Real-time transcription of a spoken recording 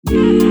Hey,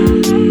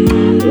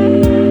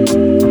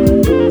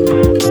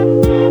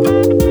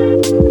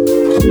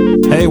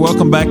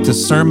 welcome back to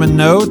Sermon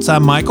Notes.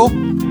 I'm Michael.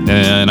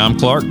 And I'm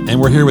Clark.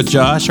 And we're here with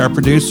Josh, our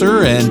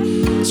producer.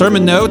 And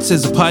Sermon Notes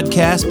is a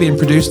podcast being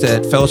produced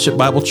at Fellowship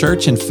Bible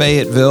Church in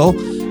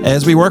Fayetteville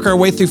as we work our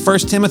way through 1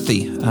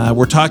 Timothy.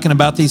 We're talking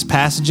about these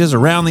passages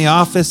around the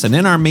office and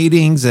in our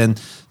meetings.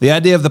 And the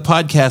idea of the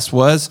podcast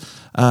was,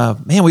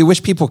 we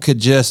wish people could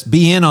just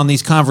be in on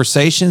these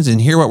conversations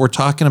and hear what we're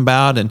talking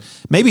about and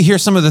maybe hear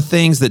some of the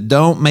things that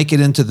don't make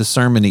it into the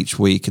sermon each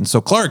week. And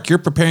so, Clark, you're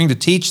preparing to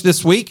teach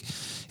this week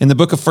in the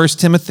book of 1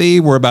 Timothy.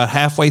 We're about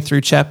halfway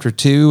through chapter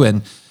 2.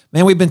 And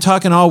man, we've been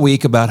talking all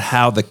week about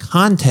how the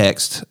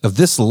context of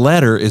this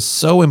letter is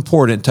so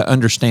important to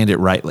understand it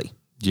rightly.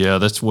 Yeah,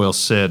 that's well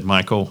said,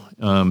 Michael.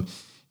 When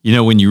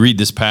you read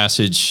this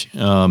passage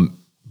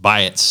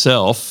by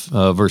itself,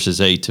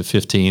 verses 8 to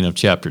 15 of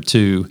chapter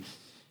 2,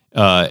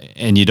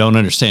 and you don't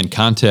understand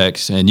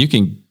context, and you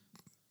can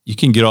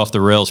get off the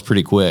rails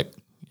pretty quick.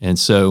 And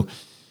so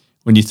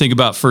when you think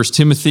about 1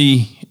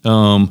 Timothy,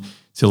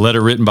 it's a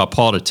letter written by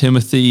Paul to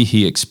Timothy.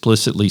 He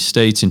explicitly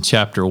states in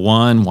chapter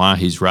 1 why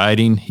he's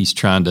writing. He's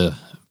trying to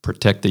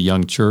protect the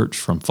young church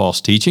from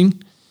false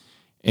teaching.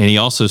 And he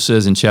also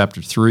says in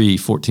chapter 3,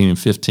 14 and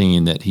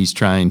 15, that he's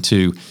trying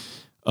to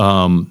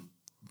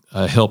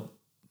help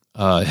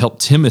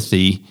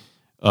Timothy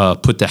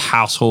put the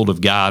household of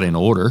God in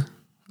order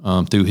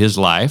through his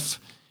life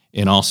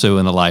and also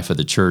in the life of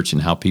the church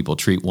and how people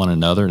treat one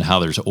another and how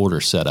there's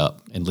order set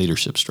up and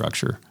leadership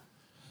structure.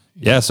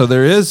 Yeah, so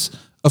there is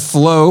a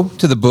flow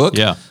to the book.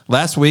 Yeah.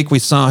 Last week we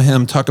saw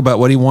him talk about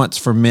what he wants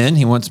for men.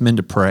 He wants men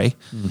to pray.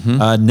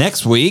 Mm-hmm.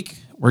 Next week,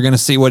 we're going to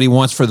see what he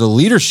wants for the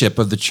leadership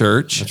of the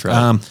church. That's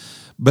right.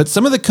 But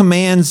some of the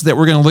commands that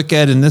we're going to look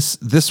at in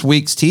this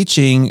week's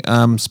teaching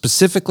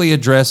specifically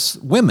address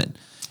women.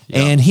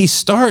 Yeah. And he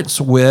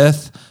starts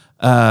with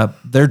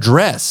their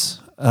dress.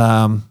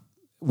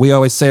 We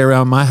always say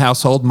around my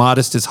household,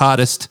 modest is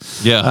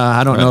hottest. Yeah.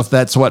 I don't know if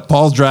that's what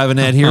Paul's driving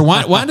at here.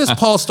 Why does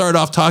Paul start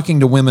off talking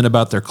to women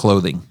about their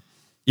clothing?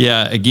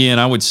 Yeah, again,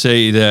 I would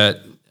say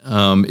that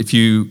if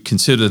you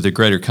consider the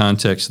greater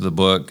context of the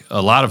book,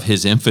 a lot of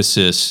his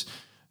emphasis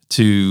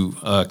to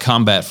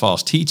combat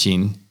false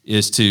teaching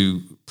is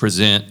to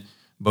present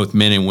both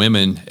men and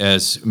women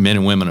as men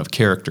and women of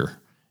character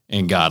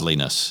and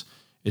godliness.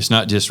 It's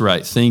not just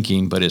right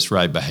thinking, but it's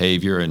right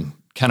behavior and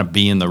kind of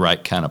being the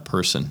right kind of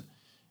person.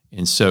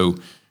 And so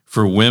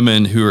for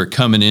women who are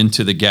coming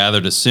into the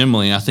gathered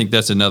assembly, I think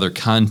that's another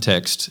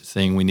context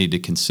thing we need to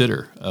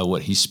consider.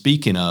 What he's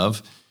speaking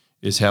of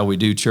is how we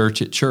do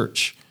church at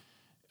church,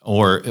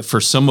 or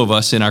for some of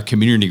us in our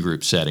community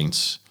group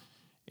settings.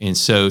 And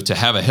so to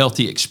have a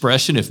healthy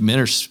expression, if men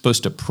are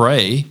supposed to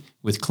pray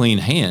with clean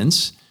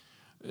hands,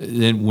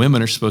 then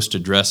women are supposed to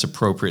dress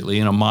appropriately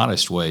in a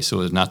modest way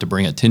so as not to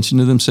bring attention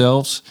to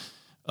themselves,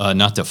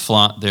 not to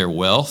flaunt their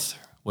wealth,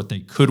 what they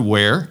could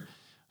wear,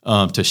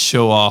 to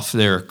show off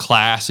their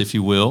class, if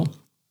you will,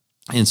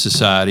 in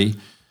society,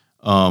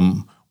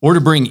 or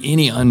to bring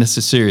any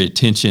unnecessary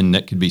attention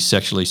that could be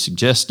sexually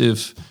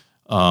suggestive,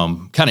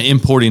 kind of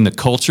importing the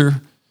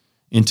culture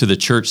into the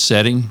church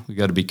setting. We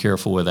got to be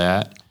careful with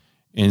that.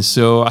 And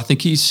so I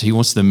think he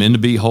wants the men to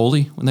be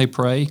holy when they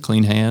pray,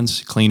 clean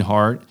hands, clean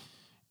heart.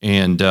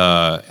 And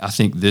I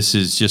think this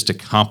is just a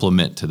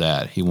complement to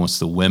that. He wants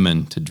the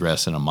women to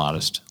dress in a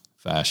modest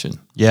fashion.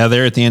 Yeah,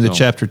 there at the end of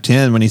chapter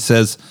 10 when he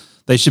says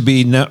they should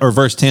be, or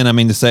verse 10,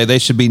 they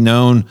should be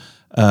known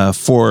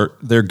for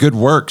their good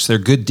works, their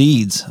good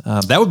deeds.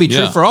 That would be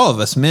true for all of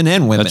us, men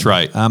and women. That's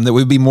right. That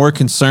we'd be more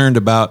concerned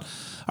about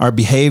our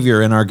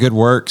behavior and our good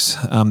works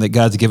that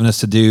God's given us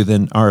to do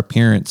than our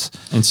appearance.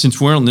 And since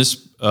we're on this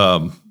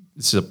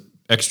is an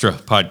extra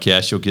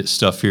podcast, you'll get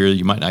stuff here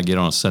you might not get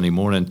on a Sunday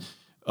morning.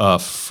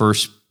 1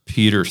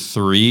 Peter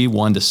 3,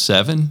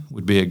 1-7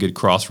 would be a good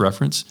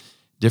cross-reference.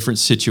 Different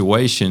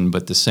situation,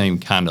 but the same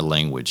kind of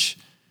language.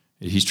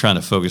 He's trying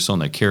to focus on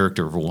the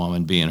character of a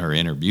woman being her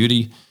inner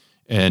beauty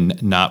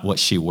and not what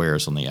she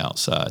wears on the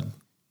outside.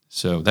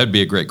 So that'd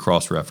be a great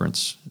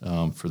cross-reference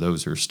for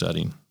those who are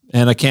studying.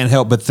 And I can't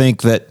help but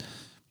think that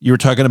you were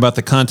talking about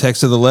the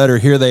context of the letter.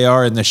 Here they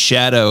are in the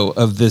shadow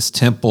of this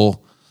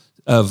temple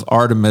of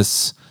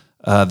Artemis,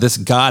 this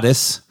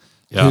goddess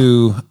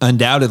who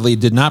undoubtedly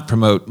did not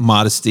promote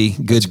modesty,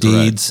 good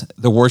deeds.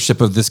 The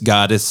worship of this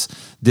goddess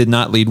did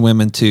not lead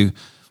women to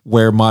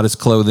wear modest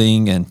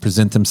clothing and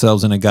present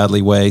themselves in a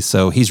godly way.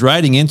 So he's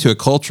writing into a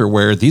culture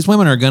where these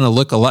women are going to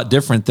look a lot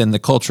different than the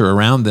culture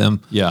around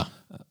them. Yeah.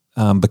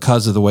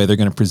 Because of the way they're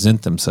going to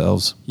present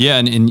themselves. Yeah,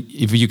 and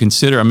if you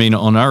consider,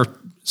 on our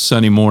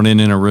Sunday morning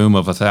in a room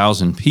of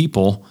 1,000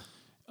 people,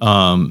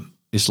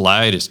 it's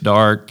light, it's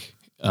dark.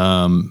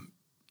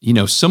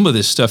 Some of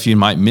this stuff you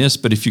might miss,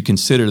 but if you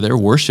consider their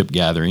worship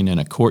gathering in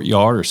a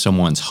courtyard or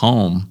someone's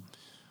home,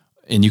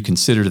 and you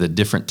consider the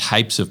different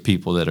types of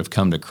people that have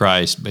come to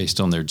Christ based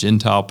on their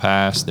Gentile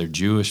past, their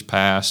Jewish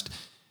past,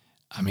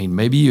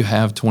 maybe you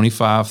have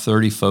 25,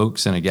 30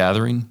 folks in a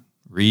gathering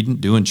reading,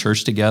 doing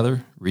church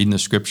together, reading the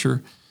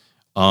scripture.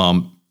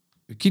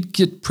 it could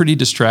get pretty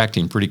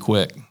distracting pretty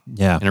quick.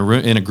 Yeah.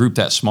 In a group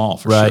that small,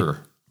 for sure.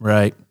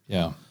 Right.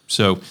 Yeah.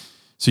 So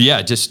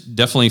yeah, just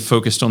definitely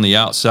focused on the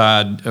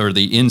outside or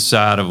the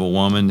inside of a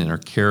woman and her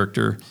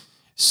character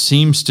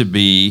seems to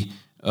be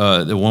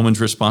the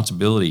woman's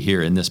responsibility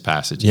here in this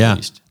passage, at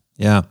least.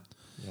 Yeah.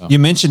 You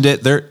mentioned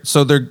it. They're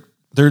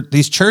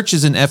these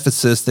churches in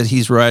Ephesus that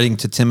he's writing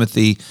to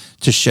Timothy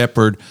to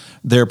shepherd.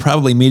 They're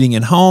probably meeting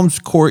in homes,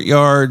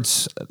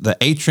 courtyards, the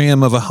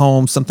atrium of a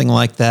home, something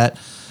like that.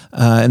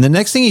 And the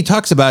next thing he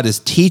talks about is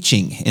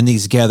teaching in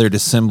these gathered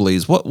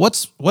assemblies.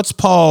 What's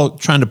Paul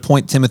trying to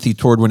point Timothy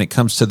toward when it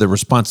comes to the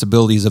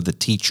responsibilities of the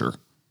teacher?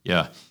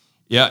 Yeah.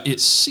 It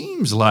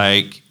seems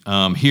like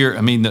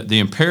here, the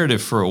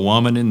imperative for a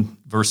woman in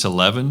verse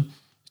 11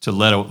 to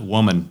let a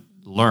woman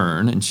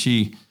learn, and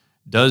she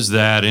does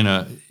that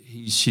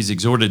she's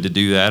exhorted to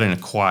do that in a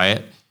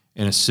quiet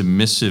and a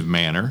submissive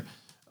manner.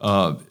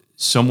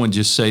 Someone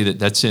just say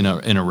that's in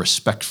a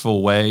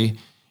respectful way.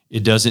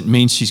 It doesn't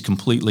mean she's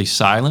completely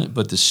silent,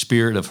 but the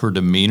spirit of her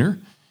demeanor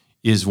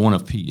is one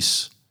of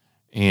peace,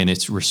 and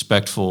it's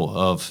respectful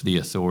of the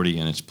authority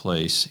in its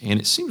place. And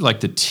it seems like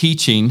the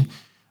teaching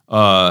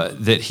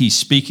that he's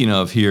speaking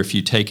of here, if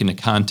you take into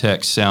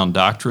context sound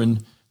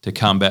doctrine to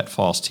combat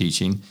false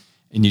teaching,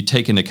 and you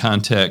take into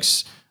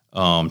context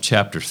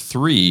chapter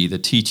 3, the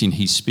teaching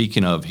he's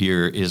speaking of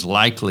here is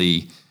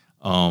likely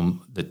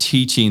the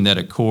teaching that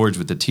accords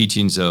with the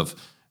teachings of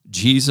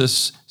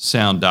Jesus,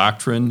 sound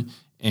doctrine,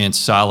 and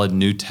solid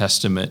New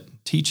Testament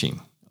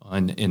teaching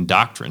and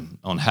doctrine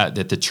on how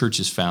that the church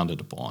is founded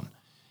upon.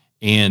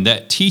 And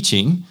that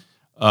teaching,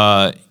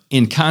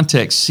 in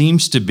context,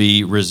 seems to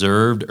be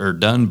reserved or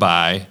done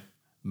by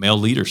male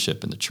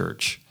leadership in the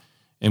church.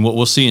 And what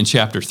we'll see in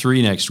chapter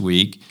 3 next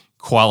week,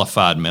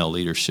 qualified male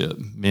leadership,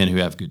 men who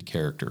have good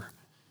character.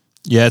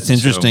 Yeah, it's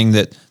interesting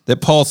that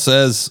Paul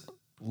says,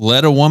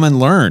 let a woman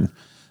learn,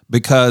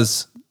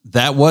 because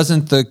that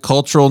wasn't the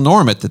cultural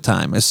norm at the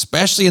time,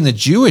 especially in the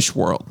Jewish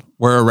world,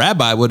 where a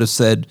rabbi would have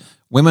said,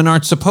 women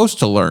aren't supposed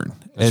to learn.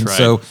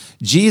 So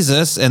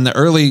Jesus and the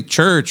early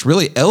church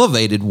really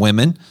elevated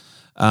women,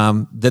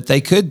 that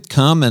they could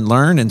come and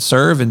learn and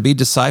serve and be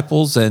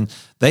disciples, and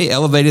they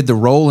elevated the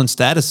role and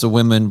status of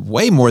women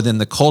way more than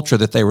the culture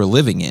that they were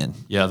living in.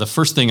 Yeah, the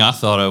first thing I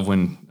thought of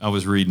when I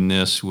was reading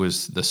this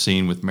was the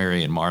scene with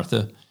Mary and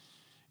Martha,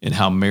 and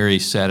how Mary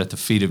sat at the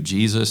feet of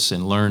Jesus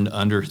and learned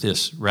under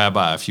this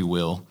rabbi, if you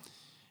will.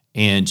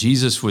 And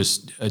Jesus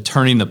was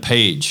turning the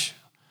page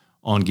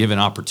on giving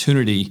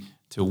opportunity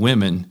to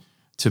women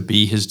to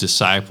be his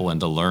disciple and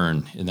to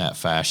learn in that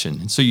fashion.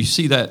 And so you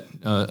see that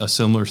a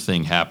similar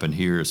thing happen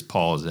here as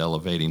Paul is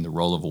elevating the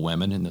role of a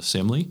woman in the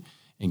assembly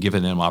and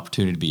giving them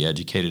opportunity to be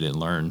educated and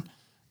learn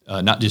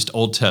not just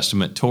Old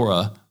Testament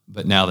Torah,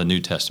 but now the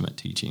New Testament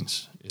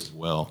teachings as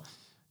well.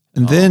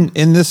 And then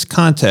in this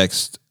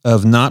context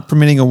of not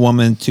permitting a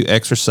woman to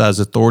exercise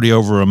authority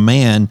over a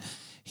man,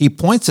 he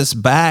points us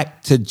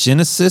back to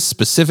Genesis,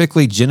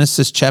 specifically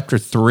Genesis chapter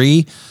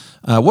 3.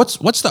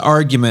 What's the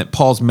argument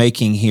Paul's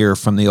making here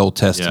from the Old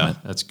Testament?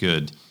 Yeah, that's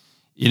good.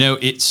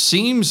 It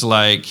seems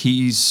like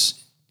he's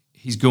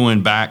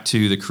going back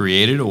to the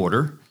created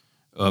order.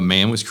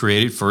 Man was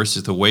created first,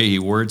 is the way he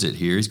words it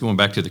here. He's going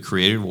back to the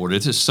created order.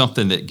 This is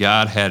something that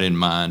God had in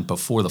mind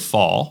before the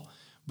fall,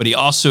 but he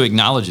also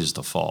acknowledges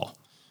the fall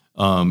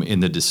in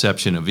the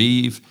deception of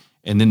Eve,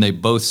 and then they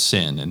both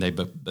sin, and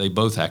they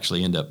both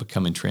actually end up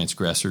becoming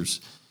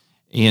transgressors.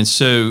 And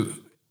so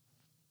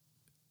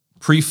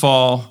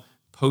pre-fall,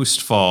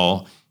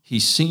 post-fall, he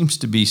seems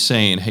to be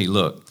saying, hey,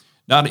 look,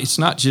 it's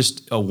not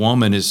just a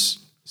woman is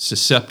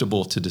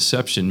susceptible to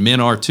deception. Men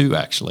are too,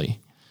 actually.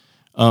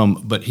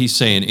 But he's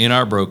saying in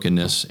our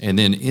brokenness, and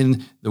then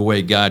in the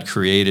way God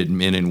created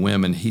men and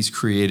women, he's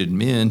created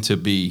men to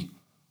be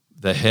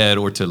the head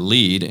or to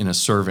lead in a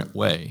servant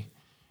way.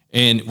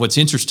 And what's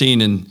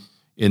interesting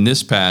in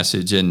this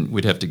passage, and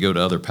we'd have to go to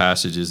other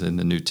passages in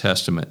the New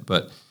Testament,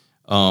 but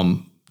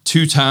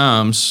 2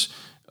 times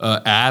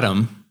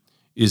Adam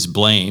is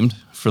blamed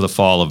for the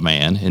fall of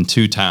man, and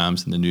 2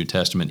 times in the New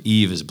Testament,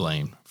 Eve is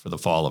blamed for the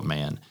fall of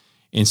man.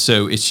 And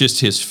so it's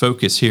just his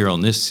focus here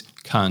on this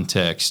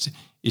context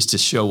is to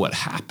show what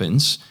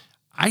happens,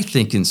 I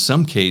think, in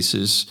some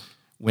cases,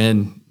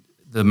 when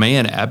the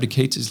man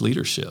abdicates his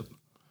leadership.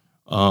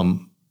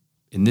 In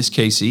this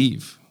case,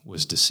 Eve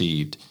was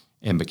deceived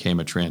and became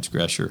a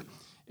transgressor.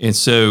 And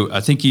so I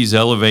think he's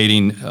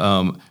elevating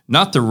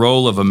not the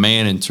role of a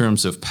man in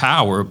terms of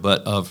power,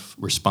 but of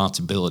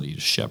responsibility to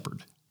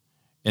shepherd.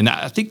 And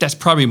I think that's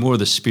probably more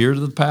the spirit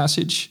of the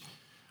passage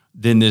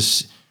than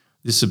this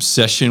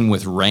obsession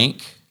with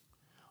rank,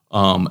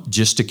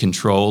 just to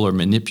control or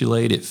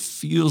manipulate. It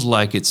feels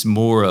like it's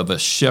more of a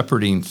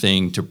shepherding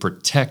thing to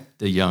protect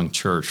the young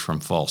church from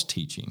false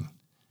teaching.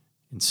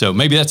 And so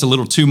maybe that's a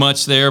little too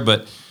much there,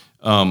 but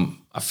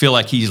I feel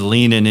like he's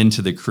leaning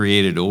into the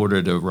created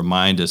order to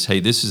remind us, hey,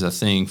 this is a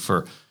thing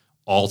for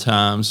all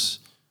times,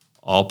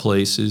 all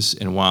places,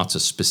 and while it's a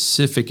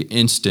specific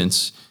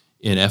instance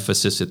in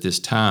Ephesus at this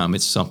time,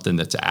 it's something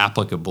that's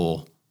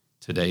applicable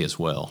today as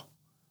well.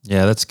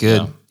 Yeah, that's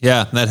good.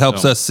 Yeah, that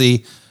helps us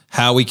see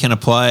how we can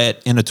apply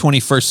it in a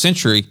 21st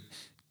century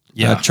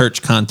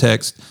church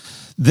context.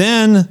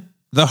 Then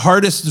the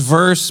hardest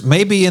verse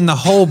maybe in the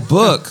whole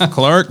book,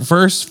 Clark,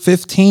 verse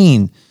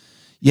 15.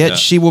 Yet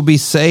she will be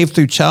saved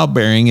through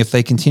childbearing if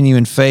they continue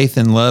in faith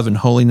and love and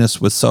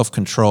holiness with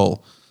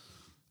self-control.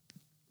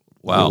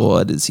 Wow.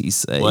 What is he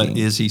saying? What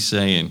is he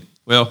saying?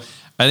 Well,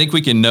 I think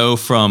we can know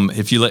from,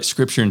 if you let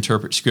Scripture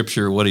interpret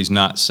Scripture, what he's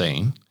not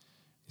saying.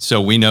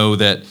 So we know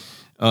that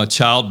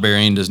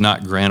childbearing does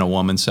not grant a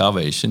woman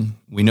salvation.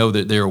 We know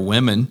that there are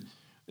women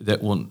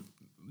that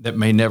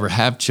may never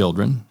have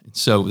children.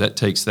 So that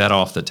takes that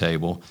off the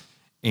table.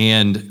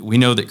 And we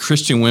know that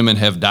Christian women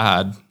have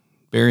died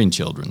bearing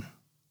children.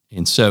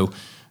 And so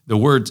the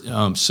word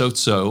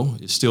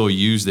sozo is still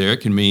used there. It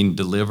can mean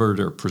delivered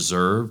or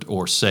preserved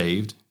or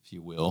saved, if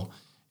you will.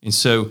 And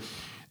so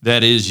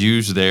that is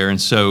used there.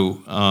 And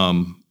so,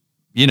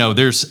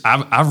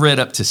 I've read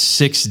up to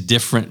 6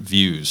 different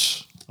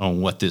views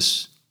on what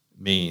this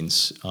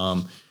means.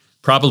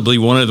 Probably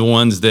one of the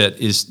ones that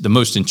is the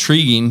most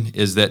intriguing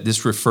is that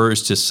this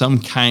refers to some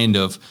kind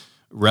of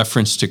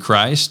reference to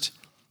Christ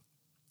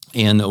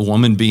and a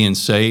woman being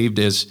saved.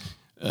 As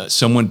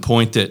someone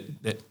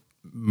pointed that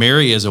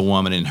Mary, as a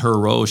woman, in her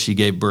role, she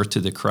gave birth to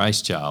the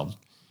Christ child.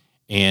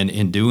 And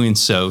in doing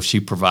so, she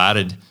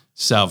provided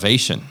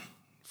salvation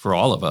for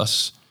all of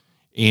us.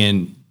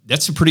 And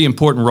that's a pretty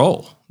important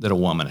role that a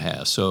woman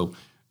has. So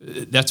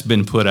that's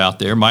been put out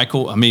there.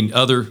 Michael,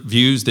 other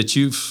views that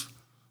you've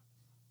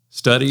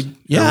studied?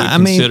 Yeah,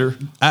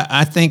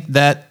 I think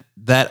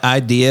that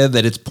idea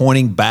that it's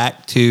pointing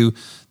back to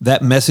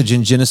that message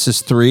in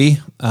Genesis 3,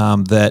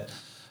 that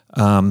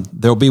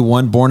there'll be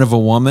one born of a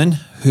woman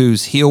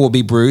whose heel will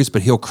be bruised,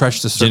 but he'll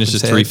crush the serpent's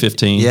Genesis head.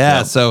 3:15.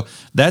 Yeah, so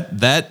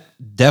that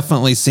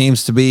definitely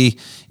seems to be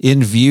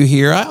in view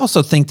here. I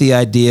also think the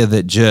idea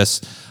that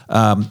just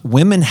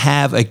women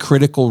have a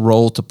critical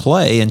role to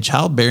play, and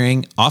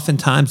childbearing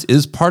oftentimes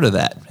is part of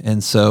that.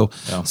 And so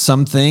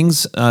some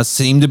things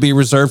seem to be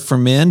reserved for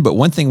men, but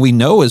one thing we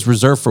know is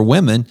reserved for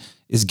women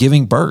is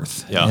giving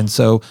birth. Yeah. And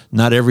so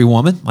not every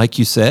woman, like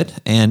you said.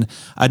 And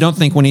I don't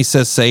think when he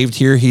says saved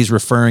here, he's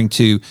referring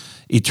to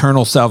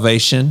eternal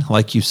salvation,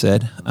 like you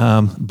said.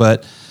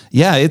 But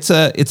yeah, it's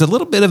a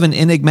little bit of an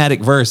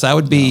enigmatic verse. I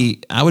would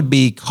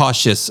be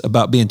cautious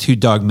about being too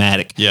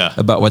dogmatic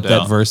about what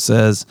that verse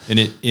says. And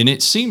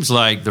it seems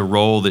like the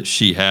role that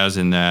she has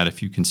in that,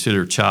 if you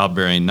consider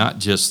childbearing not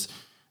just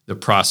the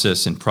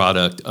process and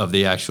product of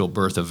the actual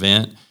birth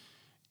event,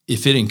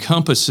 if it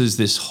encompasses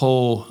this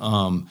whole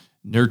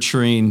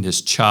nurturing, this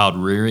child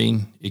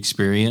rearing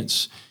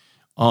experience,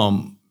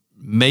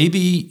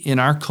 maybe in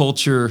our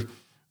culture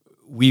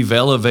we've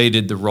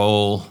elevated the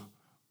role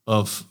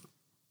of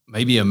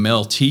maybe a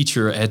male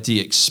teacher at the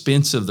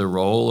expense of the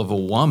role of a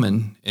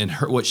woman and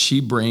what she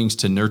brings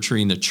to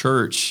nurturing the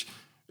church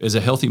as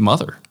a healthy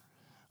mother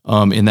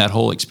in that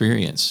whole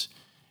experience.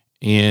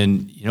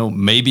 And,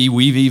 maybe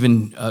we've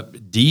even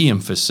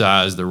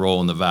de-emphasized the role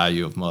and the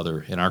value of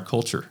mother in our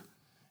culture.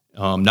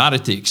 Not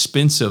at the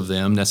expense of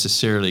them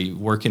necessarily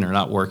working or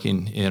not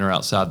working in or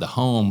outside the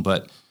home,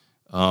 but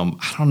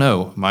I don't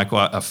know, Michael,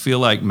 I feel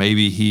like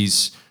maybe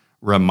he's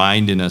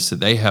reminding us that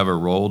they have a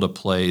role to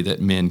play that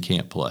men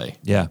can't play.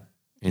 Yeah.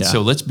 And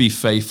so let's be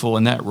faithful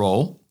in that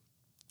role.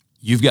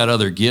 You've got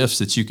other gifts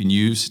that you can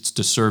use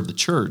to serve the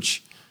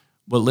church,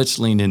 but let's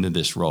lean into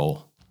this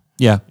role.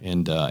 Yeah.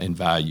 And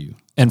value.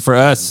 And for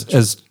us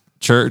as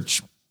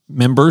church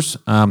members,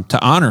 to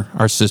honor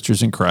our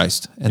sisters in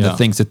Christ and the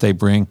things that they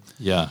bring.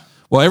 Yeah.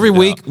 Well, every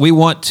week we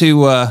want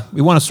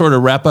to sort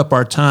of wrap up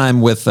our time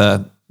with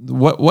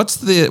what's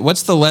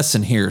the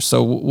lesson here.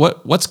 So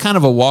what's kind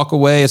of a walk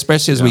away,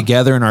 especially as we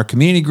gather in our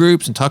community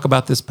groups and talk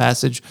about this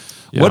passage.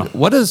 Yeah.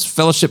 What does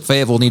Fellowship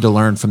Fayetteville need to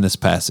learn from this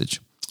passage?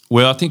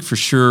 Well, I think for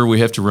sure we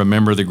have to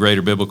remember the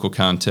greater biblical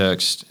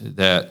context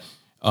that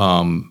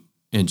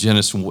in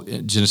Genesis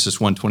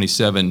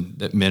 1:27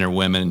 that men or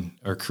women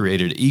are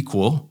created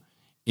equal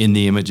in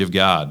the image of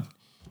God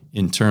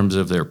in terms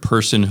of their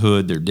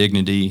personhood, their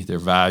dignity, their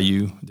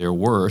value, their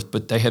worth,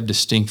 but they have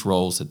distinct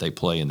roles that they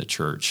play in the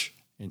church.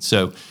 And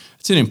so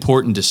it's an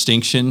important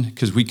distinction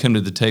because we come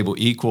to the table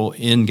equal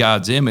in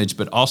God's image,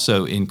 but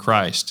also in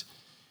Christ,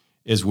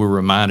 as we're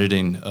reminded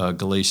in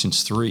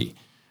Galatians 3,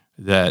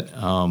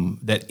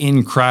 that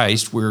in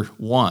Christ we're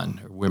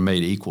one, we're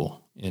made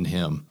equal in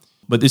him.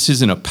 But this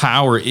isn't a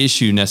power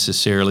issue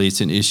necessarily, it's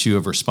an issue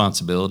of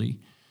responsibility.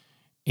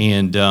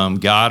 And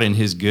God in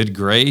his good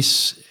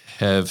grace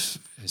have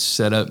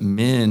set up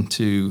men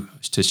to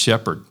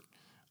shepherd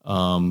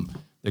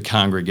the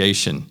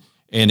congregation.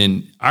 And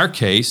in our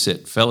case,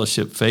 at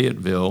Fellowship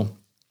Fayetteville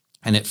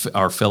and at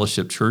our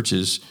fellowship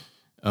churches,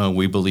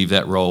 we believe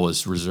that role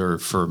is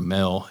reserved for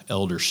male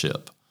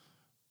eldership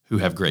who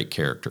have great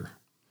character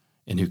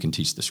and who can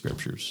teach the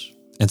scriptures.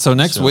 And so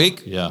next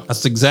week,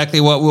 that's exactly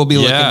what we'll be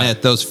looking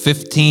at, those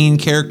 15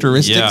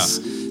 characteristics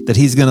that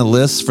he's going to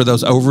list for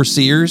those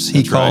overseers,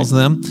 he calls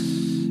them.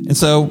 And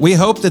so we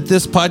hope that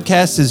this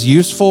podcast is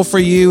useful for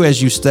you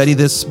as you study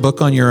this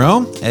book on your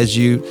own, as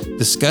you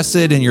discuss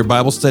it in your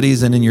Bible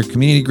studies and in your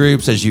community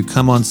groups, as you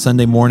come on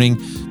Sunday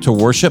morning to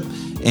worship.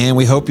 And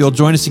we hope you'll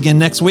join us again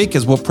next week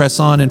as we'll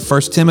press on in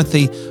 1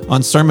 Timothy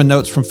on sermon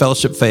notes from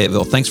Fellowship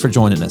Fayetteville. Thanks for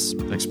joining us.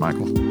 Thanks,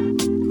 Michael.